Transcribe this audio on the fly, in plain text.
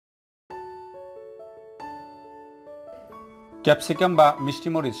Capsicum বা মিষ্টি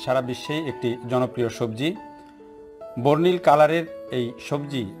মরিচ সারা বিশ্বেই একটি জনপ্রিয় সবজি। বর্ণিল কালারের এই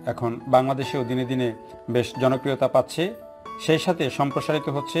সবজি এখন বাংলাদেশেও দিনে দিনে বেশ জনপ্রিয়তা পাচ্ছে। সেই সাথে সম্প্রসারিত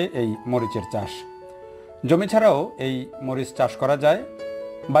হচ্ছে এই মরিচের চাষ। জমি ছাড়াও এই মরিচ চাষ করা যায়।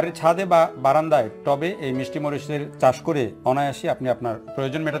 বাড়ির ছাদে বা বারান্দায় টবে এই মিষ্টি মরিচের চাষ করে অনায়াসে আপনি আপনার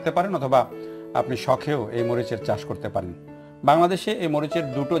প্রয়োজন মেটাতে পারেন, অথবা আপনি শখেও এই মরিচের চাষ করতে পারেন। বাংলাদেশে এই মরিচের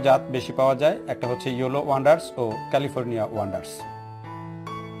দুটো জাত বেশি পাওয়া যায়, একটা হচ্ছে ইয়েলো ওয়ান্ডার্স ও ক্যালিফোর্নিয়া ওয়ান্ডার্স।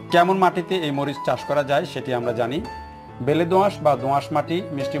 কেমন মাটিতে এই মরিচ চাষ করা যায় সেটি আমরা জানি। বেলে দোআঁশ বা দোআঁশ মাটি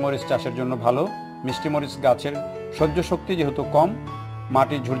মিষ্টি মরিচ চাষের জন্য ভালো। মিষ্টি মরিচ গাছের সহ্য শক্তি যেহেতু কম,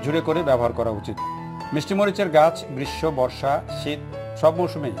 মাটি ঝুরঝুরে করে ব্যবহার করা উচিত। মিষ্টি মরিচের গাছ গ্রীষ্ম, বর্ষা, শীত সব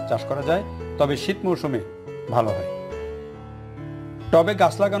মৌসুমে চাষ করা যায়, তবে শীত মৌসুমে ভালো হয়। টবে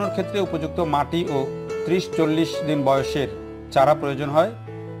গাছ লাগানোর ক্ষেত্রে উপযুক্ত মাটি ও 30-40 দিন বয়সের চারা প্রয়োজন হয়।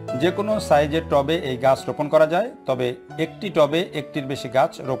 যে কোনো সাইজের টবে এই গাছ রোপণ করা যায়, তবে একটি টবে একটির বেশি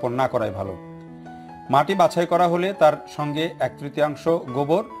গাছ রোপণ না করাই ভালো। মাটি বাছাই করা হলে তার সঙ্গে 1/3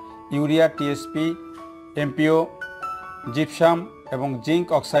 গোবর, ইউরিয়া, টিএসপি, এমপিও, জিপসাম এবং জিঙ্ক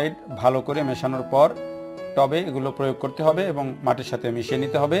অক্সাইড ভালো করে মেশানোর পর টবে এগুলো প্রয়োগ করতে হবে এবং মাটির সাথে মিশিয়ে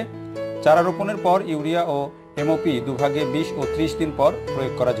নিতে হবে। চারা রোপণের পর ইউরিয়া ও এমওপি দুভাগে 20 ও 30 দিন পর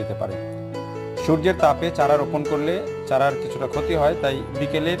প্রয়োগ করা যেতে পারে। সূর্যের তাপে চারা রোপণ করলে চারার কিছুটা ক্ষতি হয়, তাই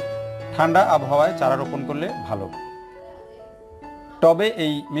বিকেলের ঠান্ডা আবহাওয়ায় চারা রোপণ করলে ভালো। টবে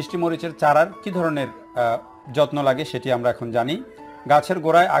এই মিষ্টি মরিচের চারার কি ধরনের যত্ন লাগে সেটি আমরা এখন জানি। গাছের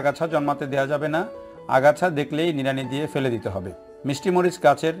গোড়ায় আগাছা জন্মাতে দেওয়া যাবে না। আগাছা দেখলেই নিড়ানি দিয়ে ফেলে দিতে হবে। মিষ্টি মরিচ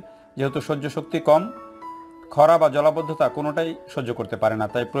গাছের যেহেতু সহ্য শক্তি কম, খরা বা জলাবদ্ধতা কোনোটাই সহ্য করতে পারে না,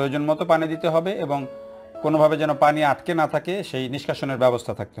 তাই প্রয়োজন মতো পানি দিতে হবে এবং কোনোভাবে যেন পানি আটকে না থাকে সেই নিষ্কাশনের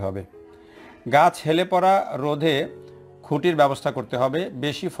ব্যবস্থা থাকতে হবে। গাছ হেলে পড়া রোধে খুঁটির ব্যবস্থা করতে হবে।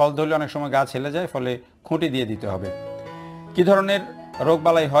 বেশি ফল ধরলে অনেক সময় গাছ হেলে যায়, ফলে খুঁটি দিয়ে দিতে হবে। কি ধরনের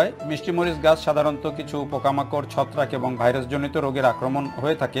রোগবালাই হয়? মিষ্টি মরিচ গাছ সাধারণত কিছু পোকামাকড়, ছত্রাক এবং ভাইরাসজনিত রোগের আক্রমণ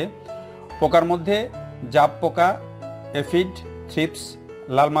হয়ে থাকে। পোকার মধ্যে জাপ পোকা, এফিড, থ্রিপস,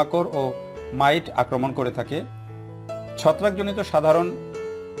 লাল মাকড় ও মাইট আক্রমণ করে থাকে। ছত্রাকজনিত সাধারণ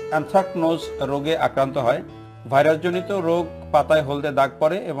অ্যানথ্রাকনোজ রোগে আক্রান্ত হয়। ভাইরাসজনিত রোগ পাতায় হলদে দাগ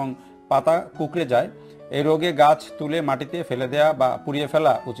পড়ে এবং পাতা কুঁকড়ে যায়। এই রোগে গাছ তুলে মাটিতে ফেলে দেয়া বা পুড়িয়ে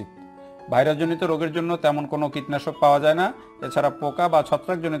ফেলা উচিত। ভাইরাসজনিত রোগের জন্য তেমন কোনো কীটনাশক পাওয়া যায় না। এছাড়া পোকা বা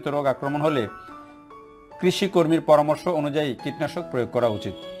ছত্রাকজনিত রোগ আক্রমণ হলে কৃষি কর্মীর পরামর্শ অনুযায়ী কীটনাশক প্রয়োগ করা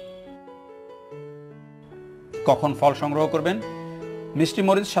উচিত। কখন ফল সংগ্রহ করবেন? মিষ্টি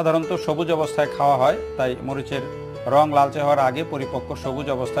মরিচ সাধারণত সবুজ অবস্থায় খাওয়া হয়, তাই মরিচের রং লালচে হওয়ার আগে পরিপক্ক সবুজ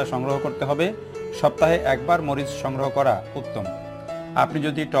অবস্থায় সংগ্রহ করতে হবে। সপ্তাহে একবার মরিচ সংগ্রহ করা উত্তম। আপনি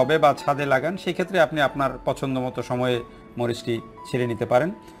যদি টবে বা ছাদে লাগান, সেই ক্ষেত্রে আপনি আপনার পছন্দ মতো সময়ে মরিচটি ছিঁড়ে নিতে পারেন।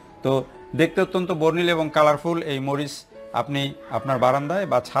 তো দেখতে অত্যন্ত বর্ণিল এবং কালারফুল এই মরিচ আপনি আপনার বারান্দায়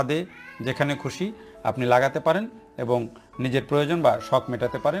বা ছাদে যেখানে খুশি আপনি লাগাতে পারেন এবং নিজের প্রয়োজন বা শখ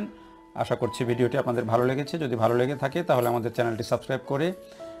মেটাতে পারেন। আশা করছি ভিডিওটি আপনাদের ভালো লেগেছে। যদি ভালো লেগে থাকে তাহলে আমাদের চ্যানেলটি সাবস্ক্রাইব করে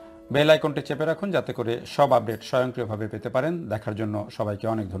বেল আইকনটি চেপে রাখুন, যাতে করে সব আপডেট স্বয়ংক্রিয়ভাবে পেতে পারেন। দেখার জন্য সবাইকে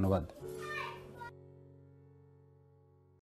অনেক ধন্যবাদ।